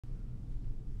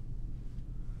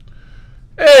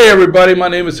Hey everybody, my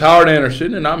name is Howard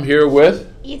Anderson and I'm here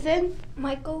with Ethan,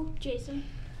 Michael, Jason.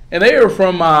 And they are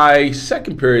from my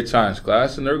second period science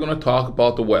class and they're going to talk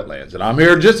about the wetlands and I'm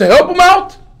here just to help them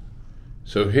out.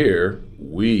 So here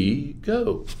we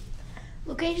go.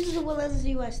 Locations of wetlands in the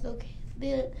U.S.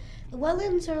 The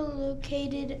wetlands are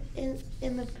located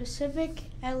in the Pacific,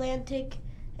 Atlantic,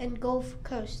 and Gulf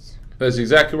coasts. That's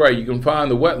exactly right. You can find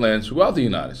the wetlands throughout the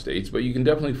United States, but you can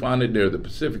definitely find it near the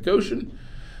Pacific Ocean,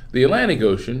 the Atlantic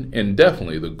Ocean, and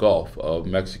definitely the Gulf of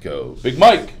Mexico. Big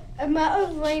Mike. Amount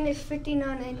of rain is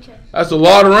 59 inches. That's a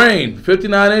lot of rain,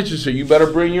 59 inches, so you better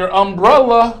bring your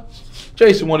umbrella.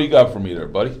 Jason, what do you got for me there,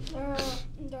 buddy? There are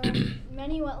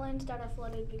many wetlands that are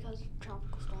flooded because of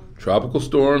tropical storms. Tropical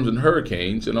storms and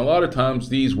hurricanes, and a lot of times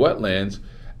these wetlands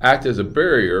act as a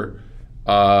barrier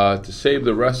to save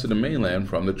the rest of the mainland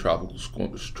from the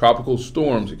tropical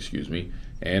storms,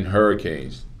 and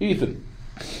hurricanes. Ethan.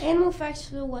 Animal facts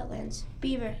for the wetlands.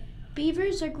 Beaver.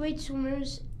 Beavers are great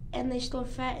swimmers and they store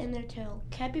fat in their tail.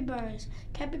 Capybaras.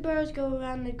 Capybaras go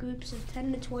around in groups of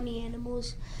 10 to 20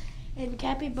 animals, and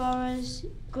capybaras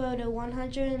grow to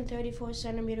 134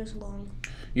 centimeters long.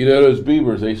 You know those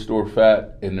beavers, they store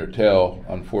fat in their tail.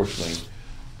 Unfortunately,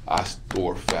 I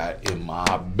store fat in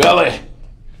my belly.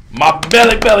 My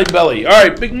belly. All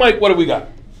right, Big Mike, what do we got?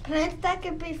 Plants that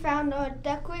can be found are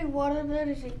duckweed, water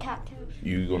lilies, and cattails.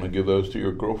 You gonna give those to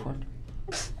your girlfriend?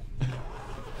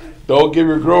 Don't give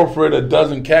your girlfriend a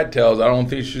dozen cattails. I don't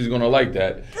think she's gonna like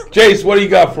that. Jace, what do you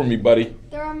got for me, buddy?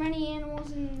 There are many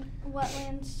animals in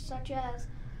wetlands, such as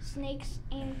snakes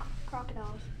and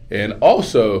crocodiles. And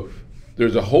also,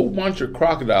 there's a whole bunch of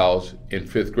crocodiles in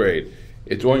 5th grade.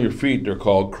 It's on your feet. They're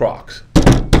called Crocs.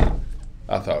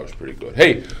 I thought it was pretty good.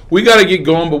 Hey, we got to get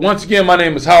going, but once again, my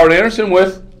name is Howard Anderson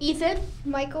with Ethan,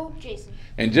 Michael, Jason.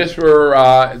 And just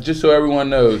so everyone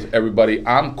knows, everybody,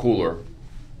 I'm cooler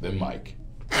than Mike.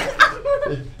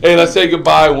 Hey, let's say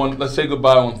goodbye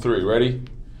on 3. Ready?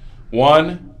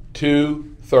 1,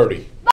 2, 30.